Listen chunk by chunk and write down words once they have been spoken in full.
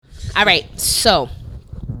All right. So,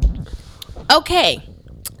 okay.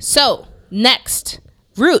 So, next.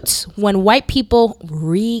 Roots, when white people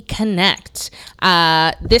reconnect.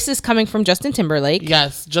 This is coming from Justin Timberlake.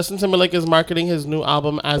 Yes, Justin Timberlake is marketing his new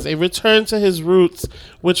album as a return to his roots,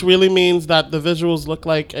 which really means that the visuals look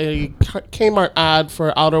like a Kmart ad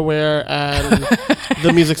for outerwear and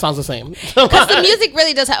the music sounds the same. Because the music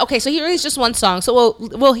really does have... Okay, so he released just one song, so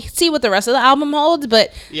we'll see what the rest of the album holds,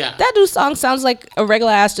 but that new song sounds like a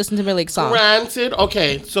regular-ass Justin Timberlake song. Granted,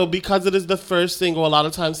 okay, so because it is the first single, a lot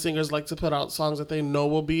of times singers like to put out songs that they know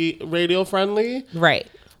will be radio friendly. Right.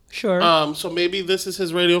 Sure. So maybe this is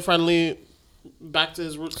his radio friendly back to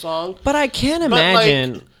his root song. But I can't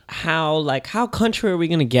imagine how country are we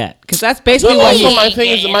gonna get? Because that's basically what he. My thing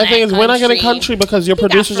is we're not getting country because your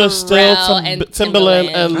producers are still Timbaland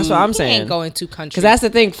and that's what I'm saying. He ain't going to country. Because that's the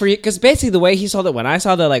thing for you. Because basically the way he sold it, when I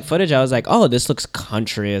saw the footage, I was like, oh, this looks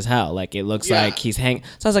country as hell. Like it looks like he's hanging.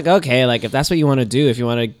 So I was like, okay, like if that's what you want to do, if you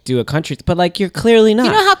want to do a country, but like you're clearly not.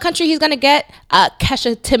 You know how country he's gonna get?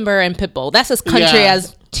 Kesha, Timber, and Pitbull. That's as country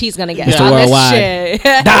as he's gonna get. Mr. Worldwide.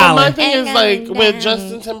 Well, my thing is like with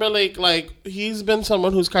Justin Timberlake, like he's been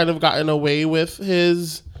someone who's kind of gotten away with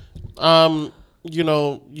his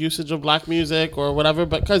usage of black music or whatever,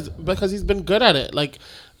 because he's been good at it. Like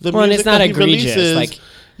the music it's not that egregious. He releases,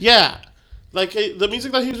 the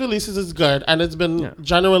music that he releases is good and it's been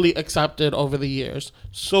generally accepted over the years.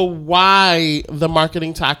 So why the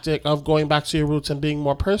marketing tactic of going back to your roots and being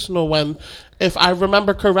more personal when, if I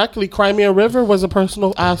remember correctly, Cry Me a River was a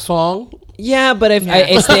personal ass song. Yeah, but if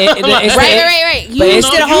it's the right. You did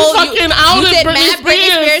mad Britney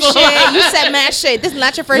Spears shit. You said mad shit. This is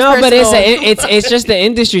not your first. No, but it's just the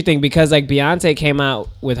industry thing because like Beyonce came out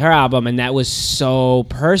with her album and that was so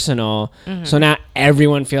personal. Mm-hmm. So now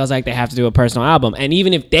everyone feels like they have to do a personal album, and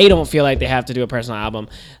even if they don't feel like they have to do a personal album,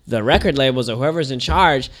 the record labels or whoever's in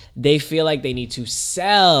charge, they feel like they need to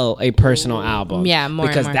sell a personal album. Yeah, more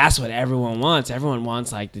because more. That's what everyone wants. Everyone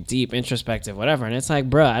wants like the deep, introspective, whatever, and it's like,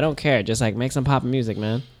 bruh, I don't care. Just like make some pop music,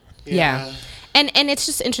 man. Yeah. And it's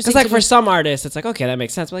just interesting. It's like for some artists, it's like, okay, that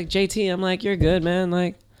makes sense. But like JT, I'm like, you're good, man.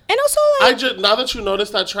 Like, and also like, now that you notice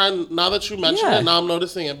that trend, now that you mention it, now I'm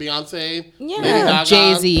noticing it. Beyonce,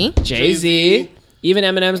 Jay-Z. Even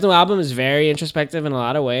Eminem's new album is very introspective in a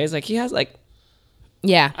lot of ways. Like he has like.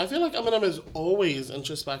 Yeah. I feel like Eminem is always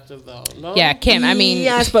introspective though. No? Yeah, Kim. I mean,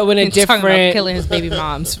 yes, but when it's different, about killing his baby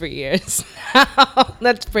moms for years.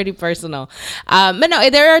 That's pretty personal. But no,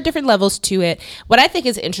 there are different levels to it. What I think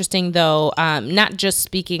is interesting though, not just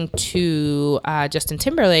speaking to Justin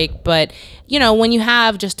Timberlake, but you know, when you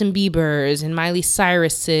have Justin Bieber's and Miley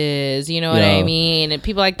Cyrus's, you know what I mean, and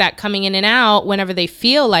people like that coming in and out whenever they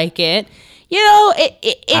feel like it. You know,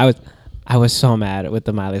 I was so mad with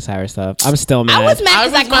the Miley Cyrus stuff. I'm still mad. I was mad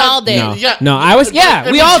because I called it. No, I was. Yeah,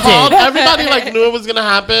 we all did. Everybody like knew it was gonna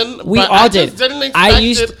happen. We all did. Didn't expect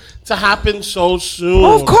it to happen so soon.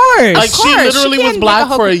 Of course. Like she literally was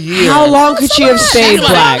black for a year. How long could she have stayed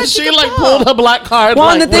black? She like pulled her black card.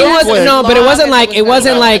 Well, the thing was but it wasn't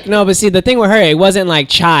like no. But see, the thing with her, it wasn't like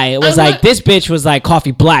Chai. It was like this bitch was like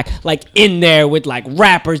Coffee Black, like in there with like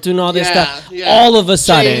rappers doing all this stuff. All of a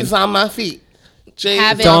sudden, J's on my feet.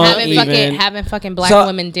 Having fucking black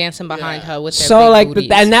women dancing behind her with their big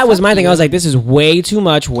booties. And that was my thing. I was like, this is way too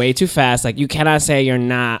much, way too fast. Like you cannot say you're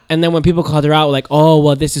not. And then when people called her out, like, oh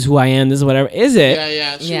well, this is who I am. This is whatever. Is it?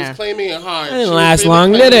 Yeah. She was claiming it hard. It didn't last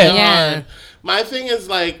long, did it? Yeah. My thing is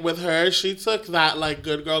like with her, she took that like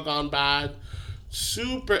Good Girl Gone Bad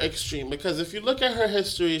super extreme, because if you look at her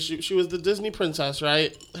history, she was the Disney princess,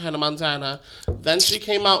 right? Hannah Montana. Then she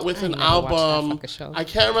came out with an album. I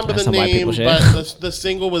can't remember the name, but the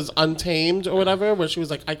single was Untamed or whatever, where she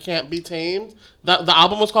was like, I can't be tamed. The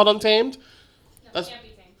album was called Untamed? No,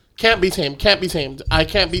 Can't Be Tamed. I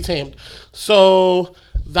Can't Be Tamed. So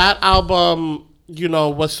that album, you know,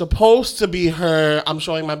 was supposed to be her I'm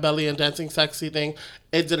showing my belly and dancing sexy thing.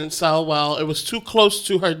 It didn't sell well. It was too close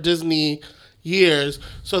to her Disney years.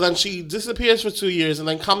 So then she disappears for 2 years and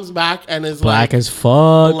then comes back and is black like as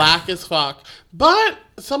fuck. Black as fuck. But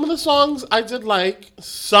some of the songs I did like.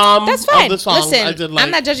 That's fine. Of the songs Listen, I did like.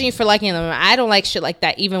 I'm not judging you for liking them. I don't like shit like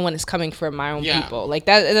that, even when it's coming from my own people. Like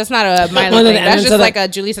that's not a Miley thing. That's just like a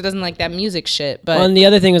Julissa doesn't like that music shit. But and the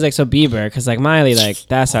other thing was like, so Bieber, because like Miley, like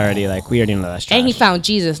that's already like we already know that's trash. And he found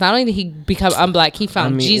Jesus. Not only did he become unblack, he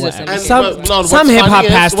found Jesus. Some hip hop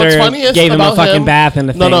pastor gave him a fucking bath in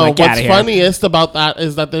the thing. What's funniest about that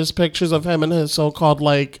is that there's pictures of him and his so-called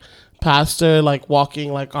like pastor like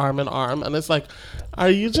walking like arm in arm, and it's like, are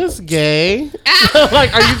you just gay?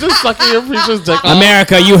 Like, are you just sucking your preacher's dick off?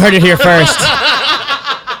 America, you heard it here first.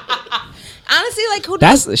 honestly, like, who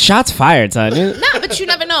knows? That's shots fired, son. No, but you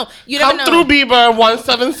never know. You never know. Come through, Bieber,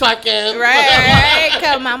 17 Right.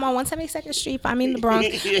 Come on 172nd Street. I'm in the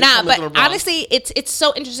Bronx. Yeah, Nah, come but into the Bronx. honestly, it's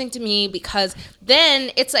so interesting to me because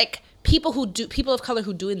then it's like people of color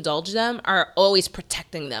who do indulge them are always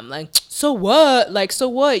protecting them. Like, so what? Like, so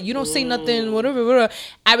what? You don't say nothing, whatever.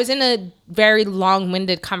 I was in a very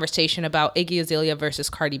long-winded conversation about Iggy Azalea versus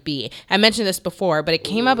Cardi B. I mentioned this before, but it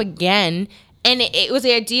came up again. And it was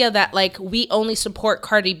the idea that, like, we only support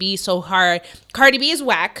Cardi B so hard. Cardi B is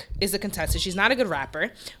whack, is the contestant. She's not a good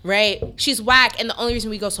rapper, right? She's whack, and the only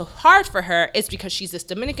reason we go so hard for her is because she's this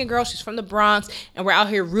Dominican girl. She's from the Bronx, and we're out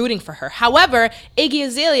here rooting for her. However, Iggy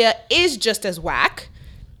Azalea is just as whack,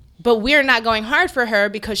 but we're not going hard for her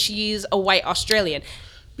because she's a white Australian.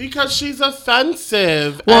 Because she's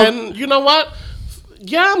offensive. Well- And you know what?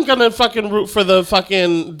 Yeah, I'm gonna fucking root for the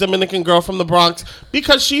fucking Dominican girl from the Bronx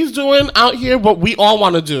because she's doing out here what we all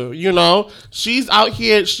want to do, you know? She's out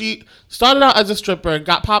here, she started out as a stripper,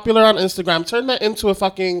 got popular on Instagram, turned that into a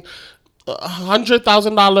fucking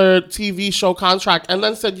 $100,000 TV show contract, and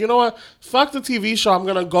then said, you know what, fuck the TV show, I'm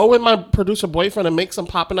gonna go with my producer boyfriend and make some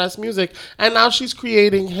poppin' ass music. And now she's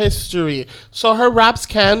creating history. So her raps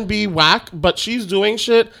can be whack, but she's doing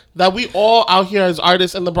shit that we all out here as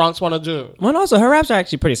artists in the Bronx want to do. Well, also her raps are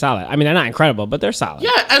actually pretty solid. I mean, they're not incredible, but they're solid.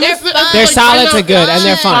 Yeah, and They're it's fun. They're solid I know, to good, and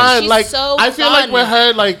they're fun. She's Like, so I feel like fun. with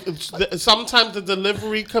her, like sometimes the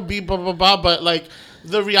delivery could be blah blah blah, but like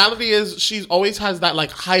the reality is she always has that like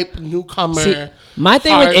hype newcomer. See, my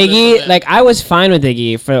thing with hardness of Iggy, it. like I was fine with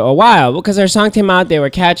Iggy for a while because her song came out, they were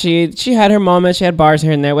catchy. She had her moments, she had bars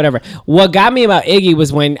here and there, whatever. What got me about Iggy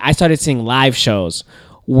was when I started seeing live shows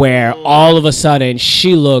where all of a sudden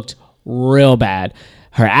she looked real bad.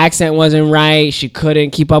 Her accent wasn't right. She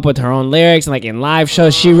couldn't keep up with her own lyrics. And like in live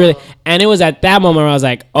shows, she really, and it was at that moment where I was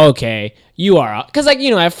like, okay, you are, because like, you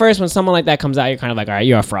know, at first when someone like that comes out, you're kind of like, all right,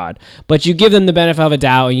 you're a fraud, but you give them the benefit of a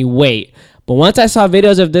doubt and you wait. But once I saw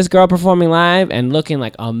videos of this girl performing live and looking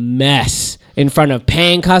like a mess in front of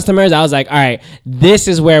paying customers, I was like, all right, this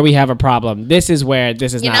is where we have a problem. This is where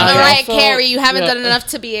this is You not know, okay. Mariah also- Carey, you haven't yeah. done enough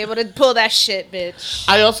to be able to pull that shit, bitch.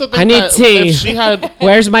 I also think I need that tea. if she had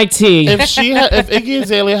Where's my tea? if Iggy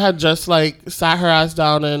Azalea had just like sat her ass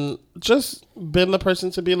down and just been the person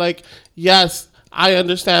to be like, yes, I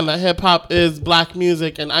understand that hip hop is black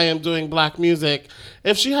music and I am doing black music.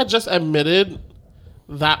 If she had just admitted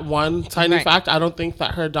that one tiny Right. fact, I don't think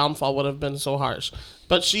that her downfall would have been so harsh.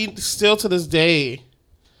 But she still to this day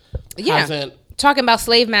hasn't. Talking about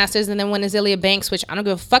slave masters, and then when Azealia Banks, which I don't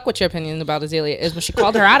give a fuck what your opinion about Azealia is, when she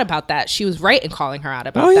called her out about that, she was right in calling her out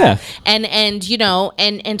about Oh, that. yeah. And you know,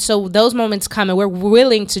 and so those moments come, and we're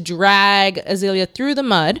willing to drag Azealia through the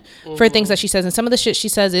mud for things that she says, and some of the shit she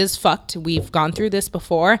says is fucked. We've gone through this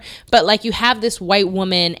before, but like you have this white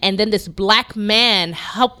woman, and then this black man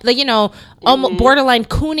help, like, you know, almost borderline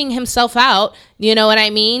cooning himself out. You know what I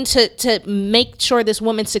mean? To make sure this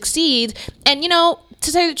woman succeeds, and you know.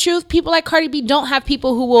 To tell you the truth, people like Cardi B don't have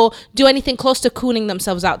people who will do anything close to cooning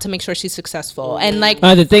themselves out to make sure she's successful. And like,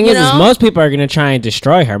 The thing you is know? most people are going to try and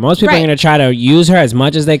destroy her. Most people are Right. going to try to use her as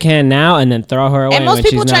much as they can now and then throw her away. And most when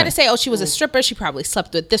people she's try not. to say, "Oh, she was a stripper. She probably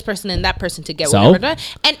slept with this person and that person to get So? whatever."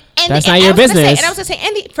 And That's and not your I was gonna say- business. and I was gonna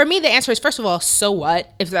say, and for me, the answer is first of all, so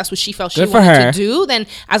what? If that's what she felt she Good for wanted her. to do, then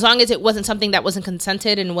as long as it wasn't something that wasn't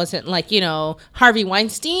consented and wasn't like, you know, Harvey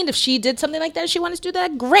Weinstein. If she did something like that, and she wanted to do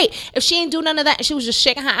that, great. If she ain't do none of that, and she was just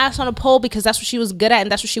shaking her ass on a pole because that's what she was good at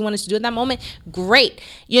and that's what she wanted to do in that moment, great.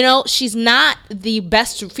 You know, she's not the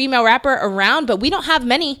best female rapper around, but we don't have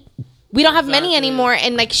many. We don't have many Exactly. anymore,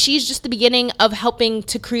 and like she's just the beginning of helping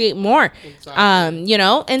to create more. You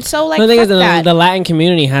know, and so like The thing is, fuck that. the Latin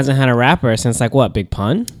community hasn't had a rapper since like what, Big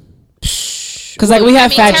Pun? Because like we I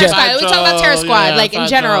have mean, Fat Terror Joe. Squad. We talk about Terror Joe, Squad, yeah, like in Fat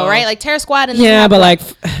general, Joe. right? Like Terror Squad, and then Yeah, you but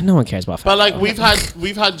have- like no one cares about Fat But like Joe.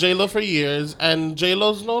 we've had J Lo for years, and J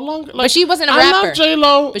Lo's no longer. Like, But she wasn't a I rapper. love J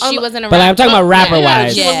Lo, but she wasn't a But rapper. I'm talking about rapper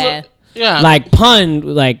wise. Yeah. Yeah, Like Pun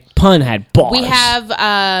had balls. We have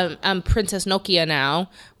Princess Nokia now.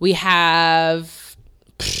 We have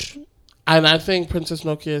and I think Princess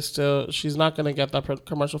Nokia is still. She's not gonna get that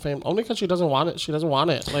commercial fame only because she doesn't want it. She doesn't want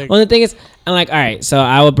it. Like, Well, the thing is, I'm like, all right, so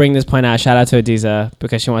I will bring this point out. Shout out to Adiza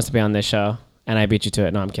because she wants to be on this show, and I beat you to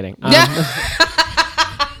it. No, I'm kidding.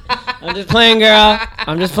 I'm just playing, girl.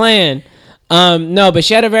 I'm just playing. No, but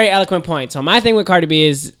she had a very eloquent point. So my thing with Cardi B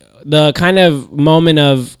is the kind of moment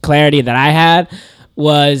of clarity that I had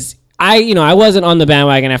was I wasn't on the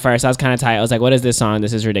bandwagon at first. I was kind of tight. I was like, what is this song?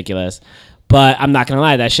 This is ridiculous. But I'm not gonna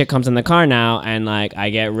lie, that shit comes in the car now, and like I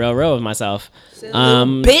get real with myself.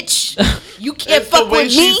 Bitch, you can't It's the fuck way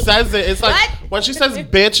with she me. says it. It's like What? when she says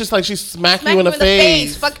bitch, it's like she's smacking Smack you in the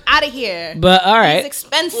face. Fuck out of here. But all These right,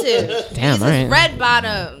 expensive. Damn, These all right. is red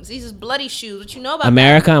bottoms. These is bloody shoes. What you know about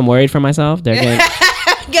America, I'm worried for myself. They're getting,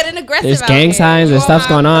 that? Getting aggressive. there's out gang here. signs, there's stuff's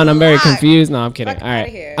going on. I'm very Fuck. confused. No, I'm kidding. Fuck All outta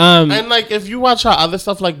right. here. And like if you watch her other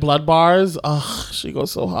stuff like Blood Bars, she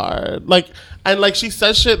goes so hard. Like and like she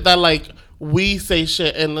says shit that like we say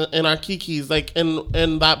shit in our kikis. Like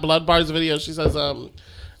in that Blood Bars video, she says I'm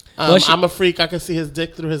a freak. I can see his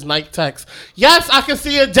dick through his night tux. Yes, I can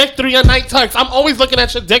see your dick through your night tux. I'm always looking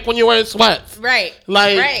at your dick when you're wearing sweats. Right.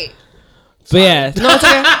 Like- right. But yeah, no, it's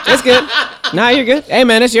okay. It's good. Nah, you're good. Hey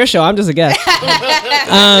man, it's your show. I'm just a guest.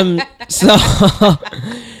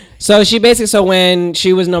 So she basically, so when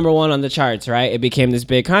she was number one on the charts, right, it became this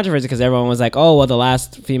big controversy because everyone was like, oh, well, the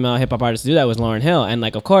last female hip hop artist to do that was Lauryn Hill. And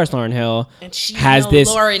like, of course, Lauryn Hill And she has know this.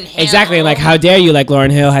 Lauryn Hill. Exactly. Like, how dare you? Like,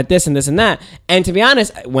 Lauryn Hill had this and this and that. And to be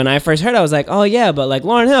honest, when I first heard it, I was like, oh, yeah, but like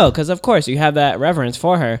Lauryn Hill, because of course you have that reverence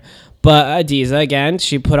for her. But Adiza, again,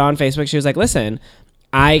 she put on Facebook, she was like, listen,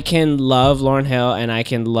 I can love Lauryn Hill and I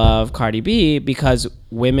can love Cardi B because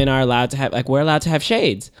women are allowed to have, like, we're allowed to have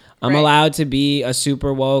shades. I'm Right. allowed to be a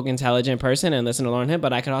super woke, intelligent person and listen to Lauryn Hill,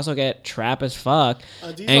 but I can also get trap as fuck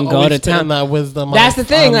and go to town. That wisdom. That's the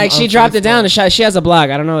thing. Like, she dropped it down. She has a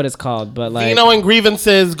blog. I don't know what it's called, but like, Vino and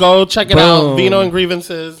Grievances. Go check it out. Boom. Vino and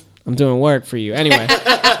Grievances. I'm doing work for you anyway.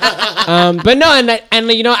 But no,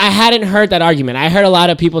 and you know, I hadn't heard that argument. I heard a lot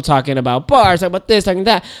of people talking about bars, talking about this, talking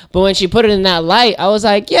that. But when she put it in that light, I was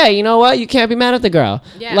like, yeah, you know what? You can't be mad at the girl.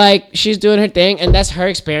 Yeah. Like, she's doing her thing, and that's her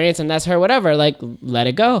experience, and that's her whatever. Like, let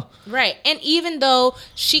it go. Right. And even though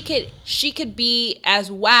she could be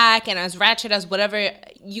as whack and as ratchet as whatever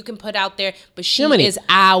you can put out there, but she many- is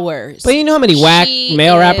ours. But you know how many whack She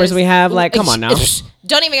male is- rappers we have? Like, come on now.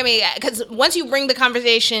 Don't even get me, because once you bring the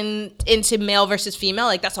conversation into male versus female,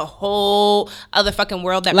 like that's a whole other fucking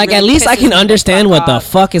world. That Like, really at least I pisses can me understand fuck what the off.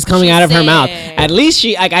 fuck is coming She's out of her mouth. saying- At least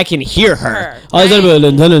she, like, I can hear her. Her,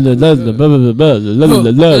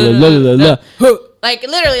 Like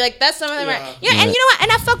literally, like that's some of them. Yeah, and you know what?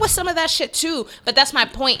 And I fuck with some of that shit too. But that's my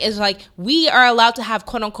point. Is like we are allowed to have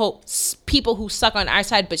quote unquote people who suck on our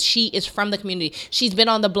side, but she is from the community. She's been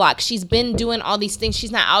on the block. She's been doing all these things.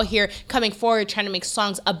 She's not out here coming forward trying to make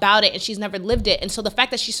songs about it, and she's never lived it. And so the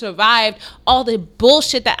fact that she survived all the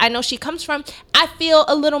bullshit that I know she comes from, I feel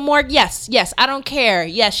a little more. Yes, I don't care.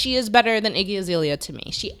 Yes, she is better than Iggy Azalea to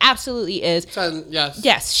me. She absolutely is. Yes.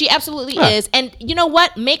 Yes, she absolutely is. And you know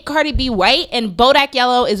what? Make Cardi B white and Bodak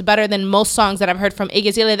Yellow is better than most songs that I've heard from Iggy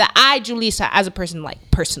Azalea that I, Julissa, as a person like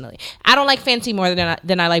personally. I don't like Fancy more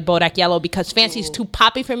than I like Bodak Yellow because Fancy's too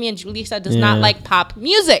poppy for me and Julissa does not like pop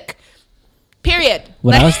music. Period.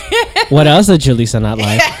 What Like, else? What else did Julissa not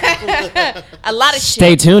like? A lot of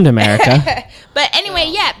Stay shit. tuned, America. But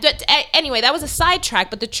anyway, anyway, that was a sidetrack.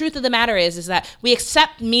 But the truth of the matter is that we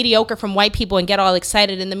accept mediocre from white people and get all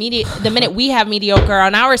excited. And the minute we have mediocre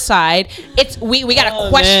on our side, it's we gotta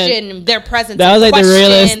question their presence. That was and like the question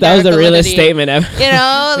realest. That their was the realest validity. statement ever. You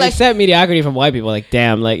know, They like accept mediocrity from white people. Like,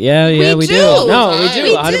 damn, like, yeah, we do. No, we do.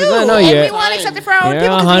 We 100%. do. No, And you're. we want to accept it for our own You're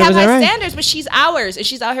people because we have 100% high right. standards. But she's ours, and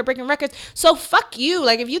she's out here breaking records. So fuck you.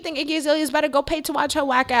 Like if you think Iggy Azalea is better, go pay to watch her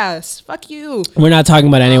whack ass. Fuck you. We're not talking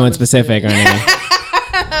about anyone specific or anything.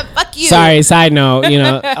 Fuck you. Sorry, side note. You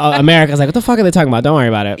know, America's like, what the fuck are they talking about? Don't worry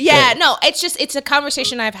about it. Yeah, no, it's a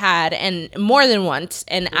conversation I've had and more than once,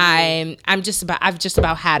 and I've just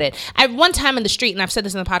about had it. I one time in the street, and I've said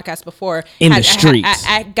this in the podcast before. The streets.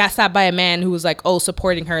 I got stopped by a man who was like, "Oh,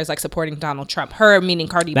 supporting her is like supporting Donald Trump." Her meaning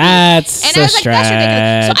Cardi B. That's And I was like, that's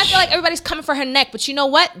ridiculous. So I stretch. feel like everybody's coming for her neck, but you know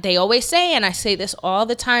what? They always say, and I say this all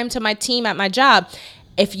the time to my team at my job.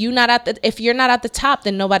 If you're not at the top,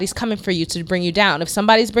 then nobody's coming for you to bring you down. If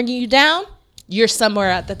somebody's bringing you down, you're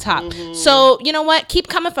somewhere at the top. Mm-hmm. So you know what? Keep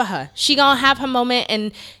coming for her. She gonna have her moment,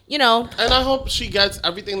 and you know. And I hope she gets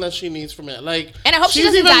everything that she needs from it. Like, And I hope she she's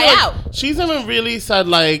doesn't even, die like, out. She's even really said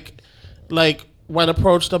like when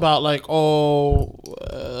approached about like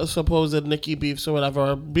supposed Nicki beefs or whatever,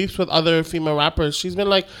 or beefs with other female rappers, she's been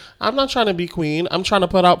like, I'm not trying to be queen. I'm trying to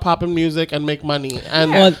put out poppin' music and make money,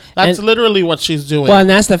 and Well, that's and- literally what she's doing. Well, and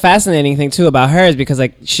that's the fascinating thing too about her is because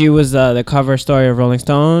like she was the cover story of Rolling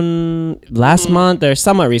Stone last month or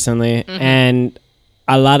somewhat recently, and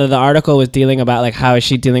a lot of the article was dealing about like how is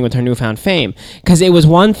she dealing with her newfound fame, because it was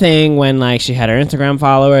one thing when like she had her Instagram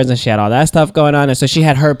followers and she had all that stuff going on, and so she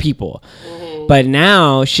had her people. But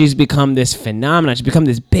now she's become this phenomenon. She's become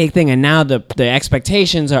this big thing, and now the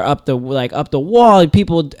expectations are up the wall.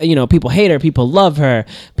 People, people hate her, people love her,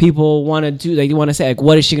 people want to do. They want to say like,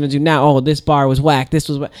 what is she gonna do now? Oh, this bar was whack. This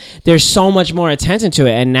was. There's so much more attention to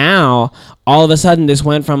it, and now all of a sudden this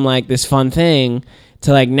went from like this fun thing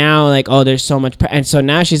to like now like, oh, there's so much, and so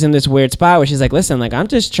now she's in this weird spot where she's like, listen, like I'm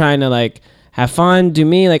just trying to like have fun, do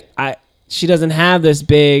me, like she doesn't have this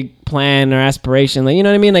big plan or aspiration, like, you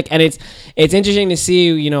know what I mean? Like, and it's interesting to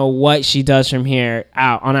see, what she does from here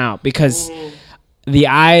out because the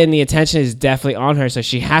eye and the attention is definitely on her, so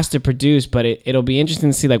she has to produce, but it'll be interesting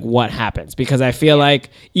to see like what happens, because I feel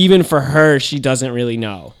like even for her, she doesn't really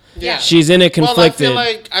know. Yeah, she's in a conflicted.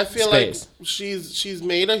 Well, I feel space. like she's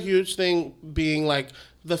made a huge thing being like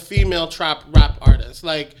the female trap rap artist,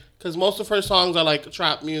 like. Because most of her songs are like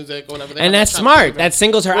trap music or whatever. And that's smart. That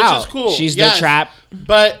singles her out. Which is cool. She's the trap.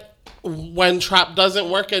 But when trap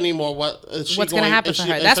doesn't work anymore, what's going to happen for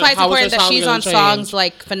her? That's why it's important that she's on songs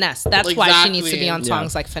like Finesse. That's why she needs to be on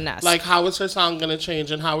songs like Finesse. Like, how is her song going to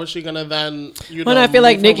change, and how is she going to then, Well, I feel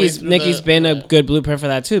like Nicki's been a good blueprint for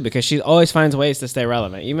that too, because she always finds ways to stay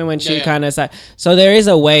relevant, even when she kind of... So there is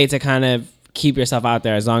a way to kind of keep yourself out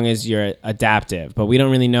there as long as you're adaptive, but we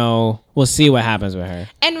don't really know. We'll see what happens with her.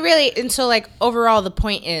 And so like overall the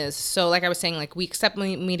point is, so like I was saying, like we accept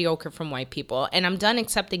mediocre from white people, and I'm done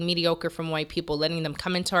accepting mediocre from white people, letting them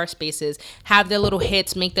come into our spaces, have their little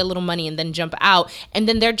hits, make their little money, and then jump out. And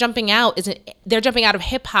then they're jumping out of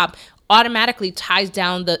hip hop automatically ties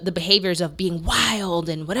down the behaviors of being wild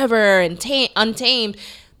and whatever and untamed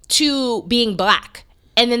to being black.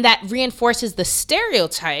 And then that reinforces the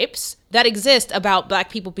stereotypes that exist about black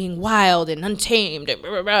people being wild and untamed and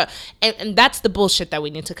blah, blah, blah. And that's the bullshit that we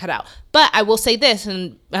need to cut out. But I will say this,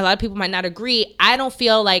 and a lot of people might not agree, I don't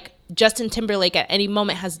feel like Justin Timberlake at any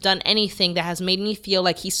moment has done anything that has made me feel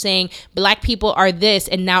like he's saying black people are this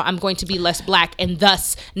and now I'm going to be less black, and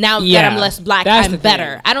thus now that I'm less black, I'm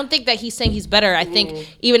better. I don't think that he's saying he's better. I think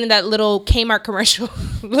even in that little Kmart commercial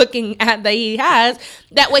looking at that he has,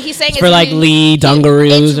 that what he's saying is for like Lee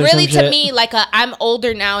Dungaroos. It's really to me like I'm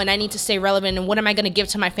older now and I need to stay relevant, and what am I going to give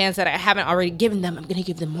to my fans that I haven't already given them? I'm going to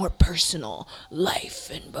give them more personal life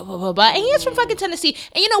and blah blah blah blah. And he is from fucking Tennessee,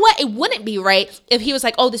 and you know what? It wouldn't be right if he was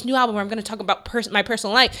like, oh, this new album where I'm going to talk about my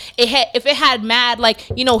personal life. If it had mad like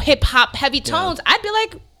hip hop heavy tones, I'd be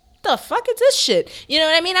like, the fuck is this shit? You know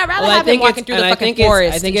what I mean? I'd rather have him walking through the fucking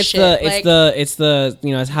forest. I think it's the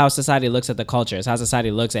it's how society looks at the culture. It's how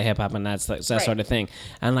society looks at hip hop, and that's that sort of thing.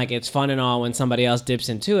 And like it's fun and all when somebody else dips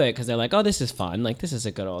into it because they're like, oh, this is fun, like this is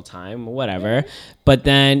a good old time, whatever. But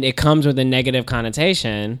then it comes with a negative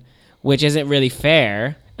connotation, which isn't really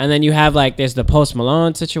fair. And then you have like there's the Post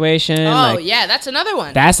Malone situation. Oh yeah, that's another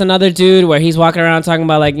one. That's another dude where he's walking around talking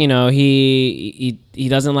about like he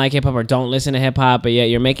doesn't like hip hop or don't listen to hip hop, but yet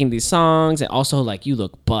you're making these songs, and also like you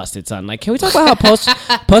look busted, son. Like, can we talk about how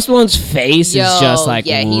Post Malone's face is just like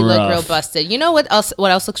he rough. looked real busted. You know what else? What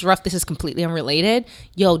else looks rough? This is completely unrelated.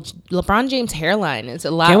 Yo, LeBron James' hairline is a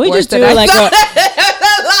lot. Can we worse just do than like?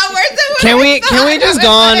 Can we just go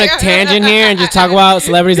on a Like, tangent here and just talk about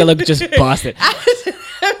celebrities that look just busted?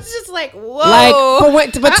 I was just like, whoa.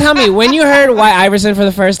 Like, but tell me, when you heard White Iverson for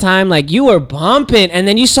the first time, like you were bumping, and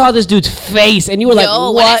then you saw this dude's face, and you were like,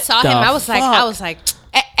 what? When I saw him, I was fuck? like,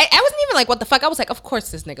 I wasn't even like, what the fuck? I was like, of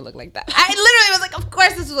course this nigga looked like that. I literally was like, of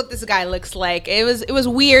course this is what this guy looks like. It was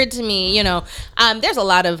weird to me, you know. There's a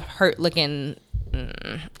lot of hurt looking.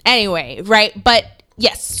 Anyway, right? But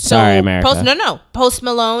yes. So Sorry, America. Post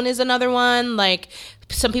Malone is another one. Like.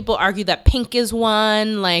 Some people argue that Pink is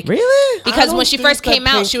one, like really, because when she first came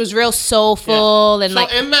out, she was real soulful and so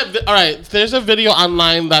like. In that, all right, there's a video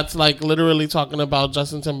online that's like literally talking about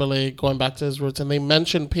Justin Timberlake going back to his roots, and they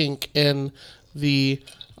mention Pink in the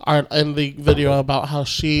video about how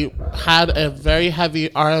she had a very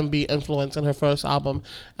heavy R&B influence in her first album,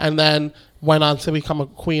 and then went on to become a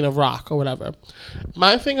queen of rock or whatever.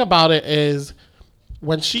 My thing about it is,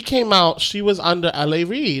 when she came out, she was under L.A.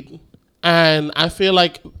 Reid. And I feel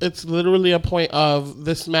like it's literally a point of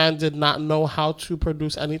this man did not know how to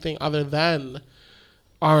produce anything other than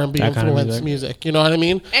R&B influenced music. You know what I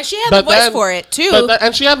mean? And she had the voice for it too.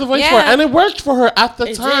 And she had the voice for it, and it worked for her at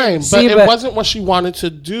the time. But it wasn't what she wanted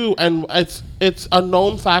to do. And it's a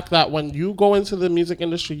known fact that when you go into the music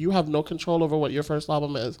industry, you have no control over what your first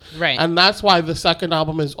album is. Right. And that's why the second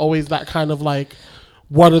album is always that kind of like,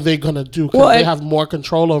 what are they going to do? Because they have more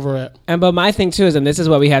control over it. But my thing, too, is, and this is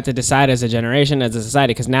what we have to decide as a generation, as a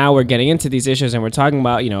society, because now we're getting into these issues and we're talking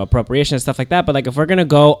about, appropriation and stuff like that. But, like, if we're going to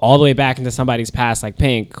go all the way back into somebody's past, like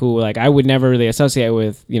Pink, who, like, I would never really associate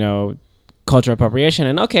with, cultural appropriation.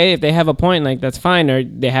 And okay, if they have a point, like that's fine. Or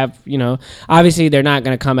they have, you know, obviously they're not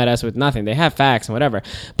going to come at us with nothing. They have facts and whatever.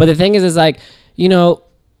 But the thing is like, you know,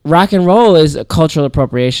 rock and roll is a cultural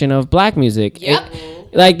appropriation of black music. Yep.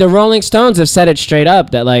 Like the Rolling Stones have said it straight up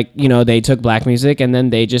that like, you know, they took black music and then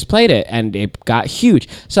they just played it and it got huge.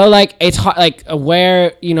 So like it's hard, like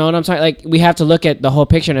where, you know what I'm saying? Like we have to look at the whole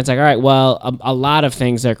picture and it's like, all right, well, a lot of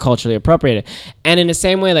things are culturally appropriated. And in the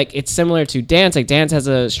same way, like it's similar to dance. Like dance has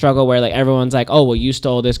a struggle where like everyone's like, oh, well, you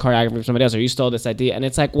stole this choreography from somebody else or you stole this idea. And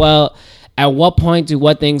it's like, well, at what point do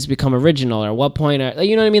what things become original, or what point are,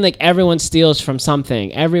 you know what I mean? Like everyone steals from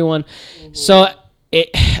something. Everyone. So it,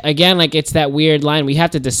 again, like it's that weird line. We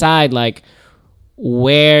have to decide like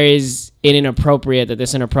where is it inappropriate that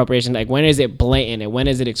this inappropriation, like when is it blatant and when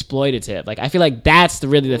is it exploitative? Like I feel like that's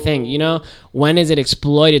really the thing, you know? When is it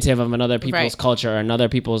exploitative of another people's culture or another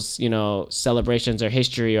people's, you know, celebrations or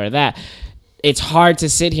history or that? It's hard to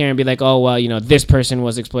sit here and be like, oh, well, you know, this person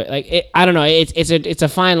was exploited. Like, I don't know. It's a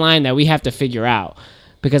fine line that we have to figure out,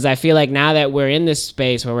 because I feel like now that we're in this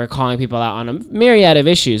space where we're calling people out on a myriad of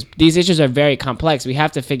issues, these issues are very complex. We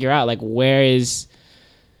have to figure out like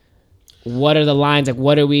what are the lines? Like,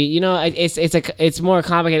 what are we? You know, it's more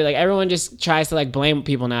complicated. Like everyone just tries to like blame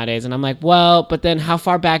people nowadays, and I'm like, well, but then how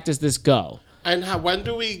far back does this go? And when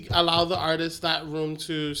do we allow the artist that room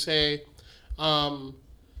to say,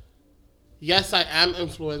 yes, I am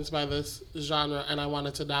influenced by this genre and I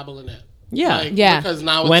wanted to dabble in it. Yeah. Like, yeah. Because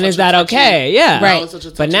now when is that okay? Yeah. Right.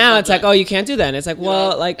 But now it's like, oh, you can't do that. And it's like,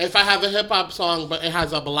 well, like if I have a hip hop song but it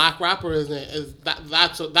has a black rapper in it,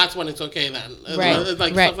 that's when it's okay then. Right. It's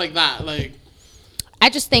like right. stuff like that. Like I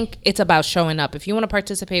just think it's about showing up. If you want to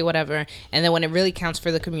participate, whatever, and then when it really counts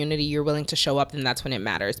for the community, you're willing to show up, then that's when it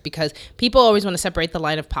matters. Because people always want to separate the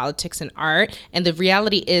line of politics and art, and the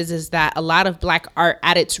reality is that a lot of black art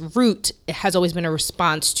at its root, it has always been a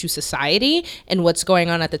response to society and what's going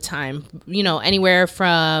on at the time. You know, anywhere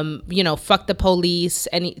from, you know, fuck the police,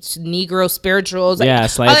 any Negro spirituals, yeah,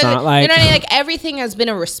 slaves not like, you know what I mean? Like everything has been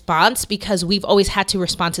a response because we've always had to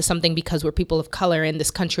respond to something because we're people of color in this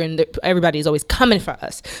country, and everybody's always coming for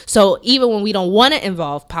us. So even when we don't want to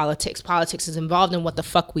involve politics is involved in what the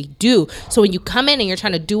fuck we do. So when you come in and you're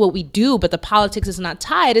trying to do what we do, but the politics is not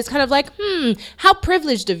tied, it's kind of like, how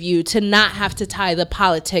privileged of you to not have to tie the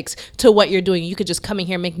politics to what you're doing. You could just come in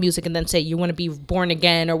here, make music, and then say you want to be born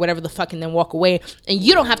again or whatever the fuck, and then walk away. And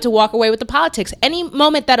you don't have to walk away with the politics. Any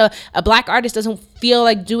moment that a black artist doesn't feel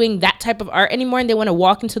like doing that type of art anymore and they want to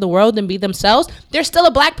walk into the world and be themselves, there's still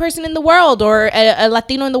a black person in the world, or a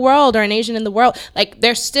Latino in the world, or an Asian in the world. Like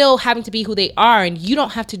they're still having to be who they are, and you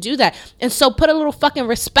don't have to do that. And so put a little fucking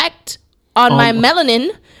respect on my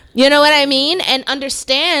melanin, you know what I mean? And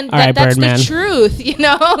understand that right, that's Birdman. the truth, you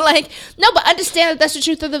know? Like, no, but understand that that's the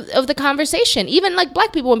truth of the conversation. Even like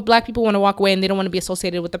black people, when black people want to walk away and they don't want to be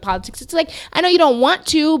associated with the politics, it's like, I know you don't want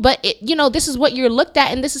to, but you know, this is what you're looked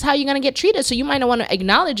at and this is how you're going to get treated. So you might not want to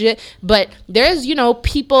acknowledge it, but there's, you know,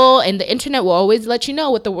 people, and the internet will always let you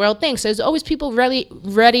know what the world thinks. There's always people really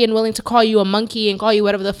ready and willing to call you a monkey and call you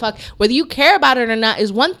whatever the fuck. Whether you care about it or not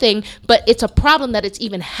is one thing, but it's a problem that it's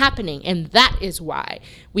even happening. And that is why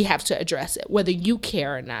we have to address it, whether you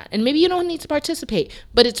care or not. And maybe you don't need to participate,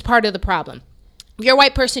 but it's part of the problem. If you're a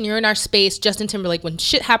white person, you're in our space, Justin Timberlake, when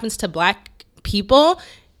shit happens to black people,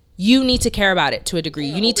 you need to care about it to a degree.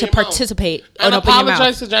 You need to participate and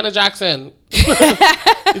apologize to Janet Jackson.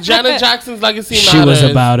 Janet Jackson's legacy matters. She was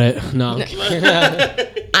about it. No.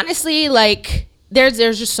 Honestly, like, there's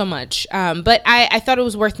just so much. But I thought it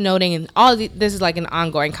was worth noting, and this is like an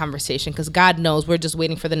ongoing conversation, because God knows we're just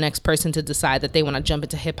waiting for the next person to decide that they want to jump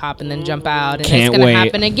into hip hop and then jump out. And Can't it's going to wait.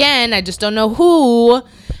 happen again. I just don't know who.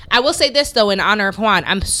 I will say this, though, in honor of Juan.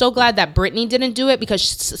 I'm so glad that Britney didn't do it, because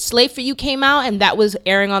Slave for You came out and that was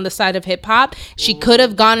airing on the side of hip hop. She could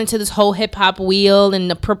have gone into this whole hip hop wheel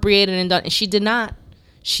and appropriated and done, and she did not.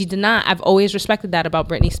 She did not. I've always respected that about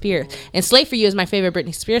Britney Spears. And Slave for You is my favorite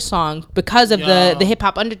Britney Spears song because of the hip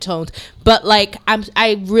hop undertones. But like,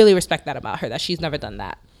 I really respect that about her, that she's never done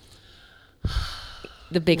that.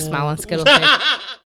 The big smile on Skittles face.